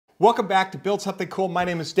Welcome back to Build Something Cool. My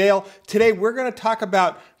name is Dale. Today we're going to talk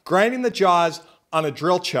about grinding the jaws on a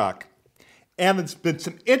drill chuck. And there's been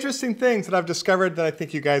some interesting things that I've discovered that I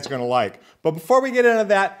think you guys are going to like. But before we get into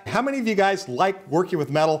that, how many of you guys like working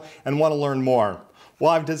with metal and want to learn more?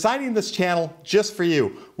 Well, I'm designing this channel just for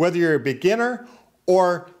you, whether you're a beginner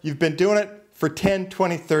or you've been doing it for 10,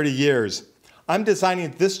 20, 30 years. I'm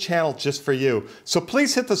designing this channel just for you. So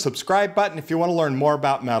please hit the subscribe button if you want to learn more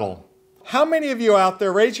about metal. How many of you out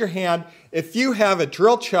there, raise your hand if you have a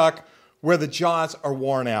drill chuck where the jaws are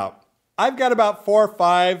worn out? I've got about 4 or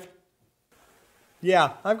 5.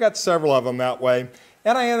 Yeah, I've got several of them that way.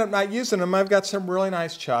 And I end up not using them. I've got some really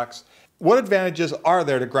nice chucks. What advantages are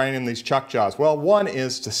there to grinding these chuck jaws? Well, one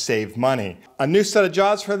is to save money. A new set of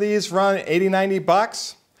jaws for these run 80, 90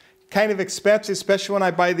 bucks. Kind of expensive, especially when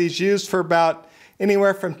I buy these used for about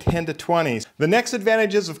anywhere from 10 to 20. The next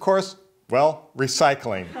advantage is, of course, well,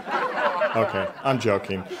 recycling. Okay, I'm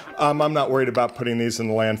joking. I'm not worried about putting these in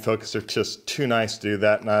the landfill because they're just too nice to do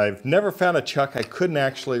that, and I've never found a chuck I couldn't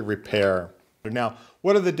actually repair. Now,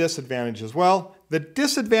 what are the disadvantages? Well, the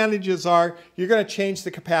disadvantages are you're going to change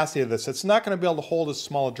the capacity of this. It's not going to be able to hold as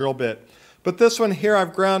small a drill bit. But this one here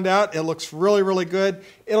I've ground out. It looks really, really good.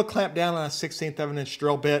 It'll clamp down on a 1/16 of an inch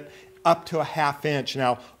drill bit up to a 1/2 inch.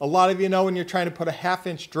 Now, a lot of you know when you're trying to put a 1/2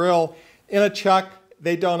 inch drill in a chuck,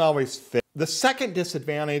 they don't always fit. The second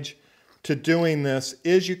disadvantage to doing this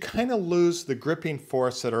is you kind of lose the gripping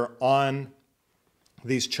force that are on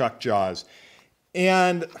these chuck jaws.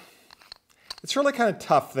 And it's really kind of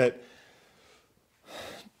tough that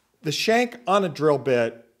the shank on a drill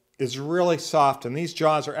bit is really soft, and these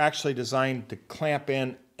jaws are actually designed to clamp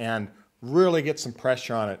in and really get some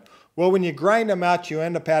pressure on it. Well, when you grind them out, you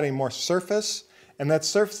end up adding more surface, and that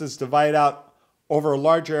surface is divided out over a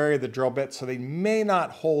larger area of the drill bit, so they may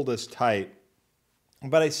not hold as tight.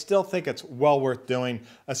 But I still think it's well worth doing,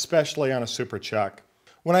 especially on a super chuck.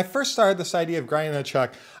 When I first started this idea of grinding a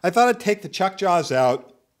chuck, I thought I'd take the chuck jaws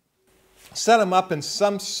out, set them up in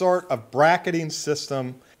some sort of bracketing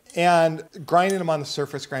system, and grinding them on the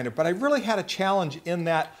surface grinder. But I really had a challenge in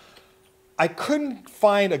that I couldn't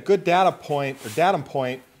find a good datum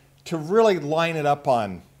point to really line it up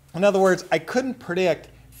on. In other words, I couldn't predict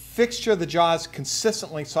fixture the jaws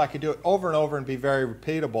consistently so I could do it over and over and be very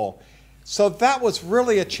repeatable. So that was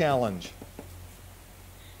really a challenge.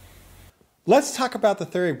 Let's talk about the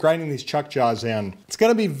theory of grinding these chuck jaws in. It's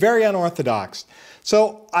going to be very unorthodox.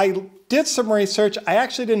 So I did some research. I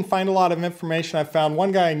actually didn't find a lot of information. I found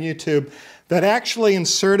one guy on YouTube that actually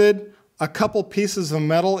inserted a couple pieces of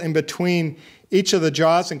metal in between each of the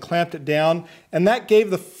jaws and clamped it down, and that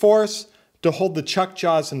gave the force to hold the chuck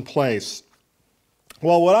jaws in place.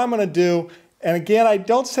 Well, what I'm going to do, and again, I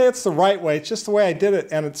don't say it's the right way, it's just the way I did it,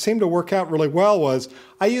 and it seemed to work out really well, was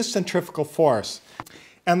I used centrifugal force.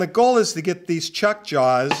 And the goal is to get these chuck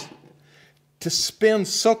jaws to spin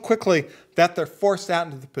so quickly that they're forced out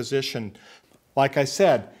into the position. Like I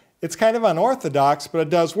said, it's kind of unorthodox, but it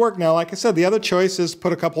does work. Now, like I said, the other choice is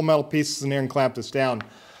put a couple metal pieces in there and clamp this down.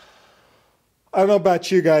 I don't know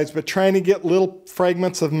about you guys, but trying to get little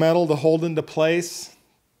fragments of metal to hold into place,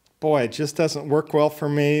 boy, it just doesn't work well for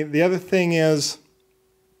me. The other thing is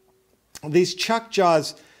these chuck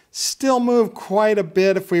jaws still move quite a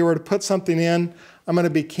bit. If we were to put something in, I'm going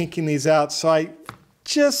to be kinking these out. So I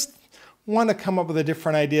just want to come up with a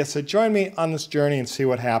different idea. So join me on this journey and see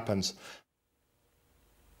what happens.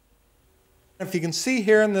 If you can see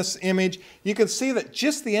here in this image, you can see that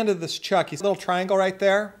just the end of this chuck, you see a little triangle right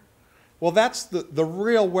there? Well, that's the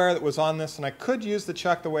real wear that was on this, and I could use the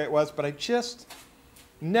chuck the way it was, but I just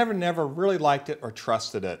never really liked it or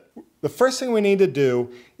trusted it. The first thing we need to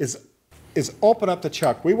do is open up the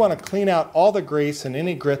chuck. We want to clean out all the grease and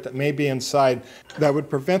any grit that may be inside that would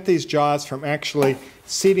prevent these jaws from actually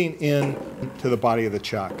seating in to the body of the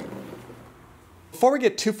chuck. Before we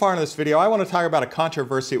get too far into this video, I want to talk about a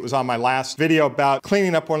controversy that was on my last video about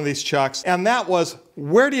cleaning up one of these chucks, and that was,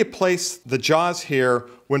 where do you place the jaws here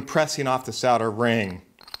when pressing off this outer ring?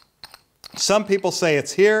 Some people say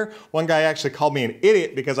it's here. One guy actually called me an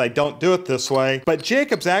idiot because I don't do it this way. But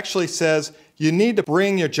Jacobs actually says you need to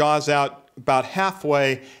bring your jaws out about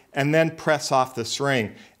halfway and then press off this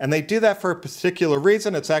ring. And they do that for a particular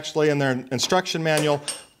reason. It's actually in their instruction manual.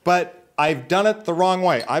 But I've done it the wrong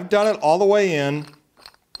way. I've done it all the way in.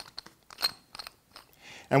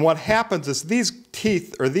 And what happens is these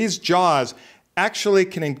teeth, or these jaws, actually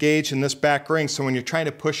can engage in this back ring. So when you're trying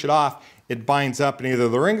to push it off, it binds up, and either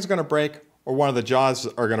the ring is going to break or one of the jaws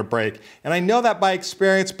are going to break. And I know that by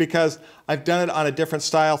experience because I've done it on a different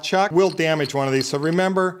style chuck. Will damage one of these. So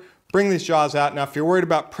remember, bring these jaws out. Now, if you're worried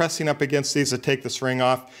about pressing up against these to take this ring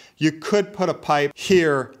off, you could put a pipe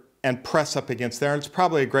here and press up against there. And it's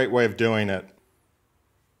probably a great way of doing it.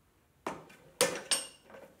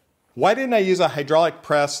 Why didn't I use a hydraulic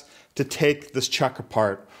press to take this chuck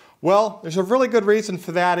apart? Well, there's a really good reason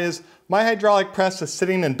for that is my hydraulic press is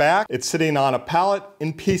sitting in back. It's sitting on a pallet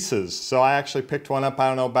in pieces. So I actually picked one up, I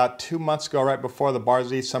don't know, about 2 months ago, right before the Bar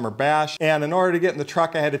Z Summer Bash. And in order to get in the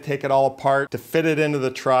truck, I had to take it all apart to fit it into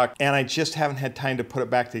the truck. And I just haven't had time to put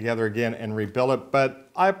it back together again and rebuild it.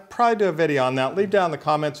 But I'll probably do a video on that. Leave down in the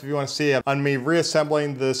comments if you want to see it on me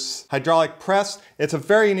reassembling this hydraulic press. It's a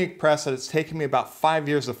very unique press and it's taken me about 5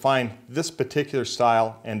 years to find this particular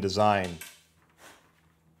style and design.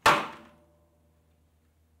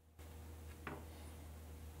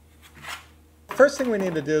 First thing we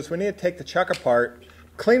need to do is we need to take the chuck apart,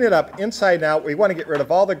 clean it up inside and out. We want to get rid of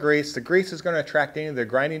all the grease. The grease is going to attract any of the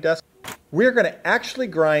grinding dust. We're going to actually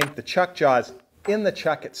grind the chuck jaws in the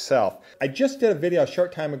chuck itself. I just did a video a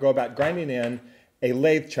short time ago about grinding in a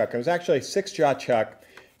lathe chuck. It was actually a 6-jaw chuck.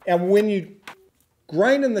 And when you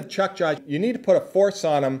grind in the chuck jaws, you need to put a force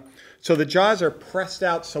on them so the jaws are pressed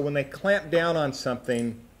out so when they clamp down on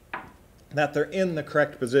something that they're in the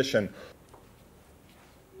correct position.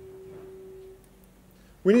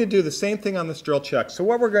 We need to do the same thing on this drill chuck. So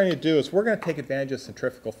what we're going to do is we're going to take advantage of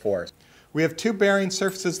centrifugal force. We have 2 bearing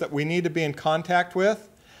surfaces that we need to be in contact with,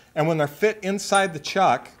 and when they're fit inside the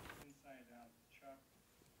chuck,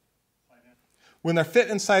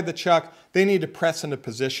 they need to press into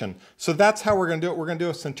position. So that's how we're going to do it. We're going to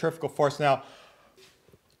do a centrifugal force. Now,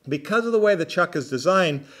 because of the way the chuck is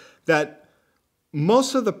designed, that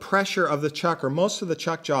most of the pressure of the chuck, or most of the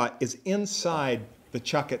chuck jaw, is inside the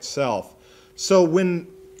chuck itself. So when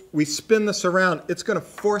we spin this around, it's going to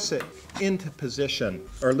force it into position,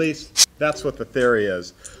 or at least that's what the theory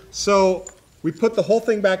is. So we put the whole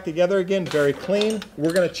thing back together again, very clean.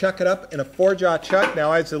 We're going to chuck it up in a 4-jaw chuck.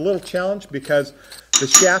 Now it's a little challenge because the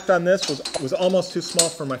shaft on this was almost too small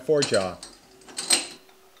for my 4-jaw.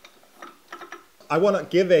 I want to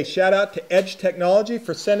give a shout out to Edge Technology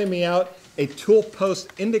for sending me out a tool post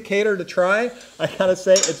indicator to try. I gotta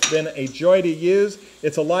say, it's been a joy to use.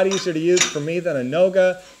 It's a lot easier to use for me than a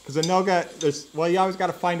Noga, because a Noga, well, you always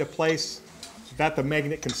gotta find a place that the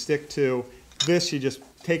magnet can stick to. This, you just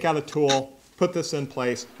take out a tool, put this in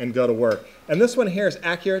place, and go to work. And this one here is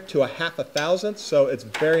accurate to a 1/2 thousandth, so it's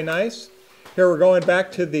very nice. Here we're going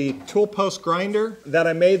back to the tool post grinder that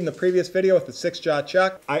I made in the previous video with the 6-jaw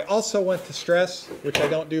chuck. I also want to stress, which I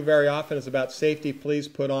don't do very often, is about safety. Please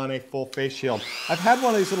put on a full face shield. I've had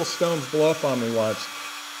one of these little stones blow up on me once.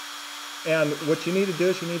 And what you need to do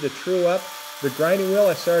is you need to true up the grinding wheel.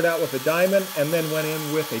 I started out with a diamond and then went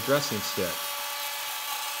in with a dressing stick.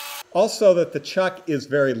 Also, that the chuck is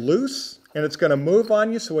very loose and it's going to move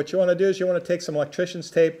on you. So what you want to do is you want to take some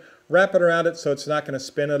electrician's tape, wrap it around it so it's not going to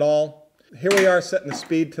spin at all. Here we are setting the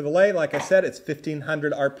speed to the lathe. Like I said, it's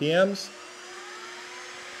 1500 RPMs.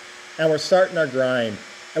 And we're starting our grind.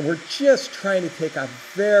 And we're just trying to take out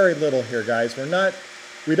very little here, guys.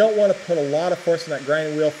 We don't want to put a lot of force in that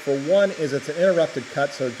grinding wheel. For one, is it's an interrupted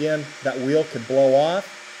cut, so again, that wheel could blow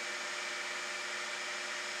off.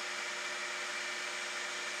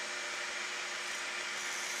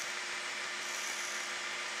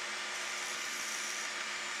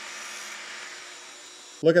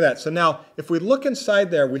 Look at that. So now, if we look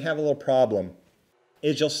inside there, we have a little problem.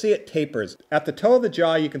 Is you'll see it tapers. At the toe of the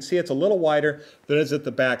jaw, you can see it's a little wider than it is at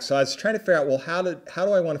the back. So I was trying to figure out, well, how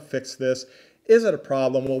do I want to fix this? Is it a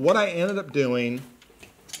problem? Well, what I ended up doing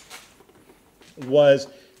was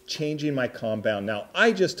changing my compound. Now,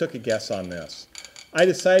 I just took a guess on this. I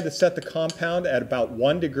decided to set the compound at about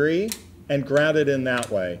 1 degree and ground it in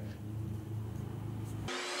that way.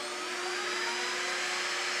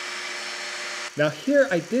 Now here,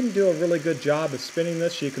 I didn't do a really good job of spinning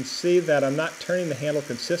this. You can see that I'm not turning the handle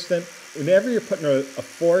consistent. Whenever you're putting a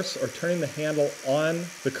force or turning the handle on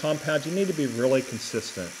the compound, you need to be really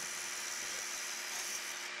consistent.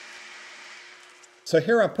 So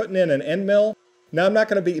here I'm putting in an end mill. Now I'm not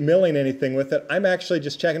going to be milling anything with it. I'm actually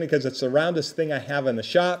just checking it because it's the roundest thing I have in the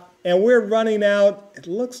shop. And we're running out, it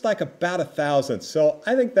looks like about 1/1000. So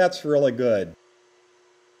I think that's really good.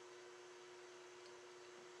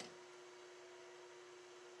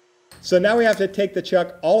 So now we have to take the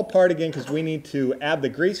chuck all apart again because we need to add the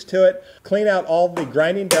grease to it, clean out all the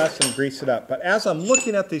grinding dust and grease it up. But as I'm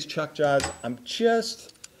looking at these chuck jaws, I'm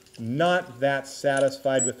just not that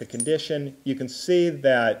satisfied with the condition. You can see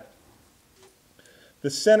that the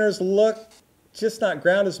centers look just not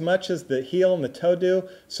ground as much as the heel and the toe do.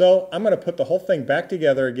 So I'm going to put the whole thing back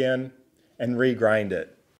together again and re-grind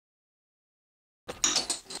it.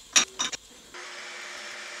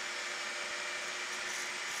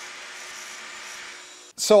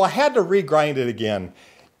 So I had to regrind it again.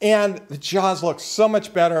 And the jaws look so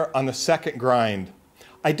much better on the second grind.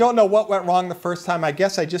 I don't know what went wrong the first time. I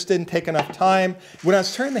guess I just didn't take enough time. When I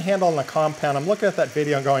was turning the handle on the compound, I'm looking at that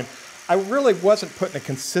video and going, I really wasn't putting a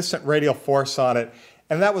consistent radial force on it.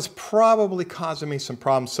 And that was probably causing me some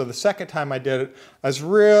problems. So the second time I did it, I was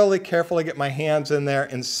really careful to get my hands in there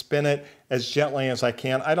and spin it as gently as I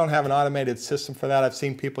can. I don't have an automated system for that. I've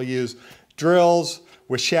seen people use drills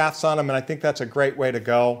with shafts on them, and I think that's a great way to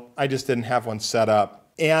go. I just didn't have one set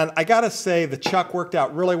up. And I gotta say, the chuck worked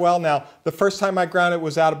out really well. Now, the first time I ground it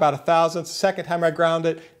was out about 1,000. The second time I ground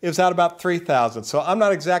it, it was out about 3,000. So I'm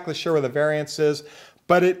not exactly sure where the variance is,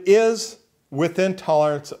 but it is within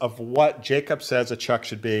tolerance of what Jacob says a chuck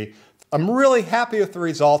should be. I'm really happy with the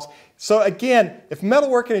results. So again, if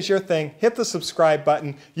metalworking is your thing, hit the subscribe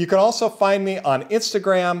button. You can also find me on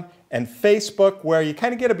Instagram and Facebook, where you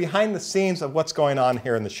kind of get a behind the scenes of what's going on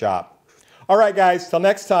here in the shop. All right, guys, till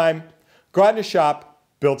next time, go out in the shop,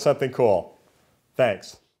 build something cool.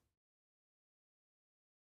 Thanks.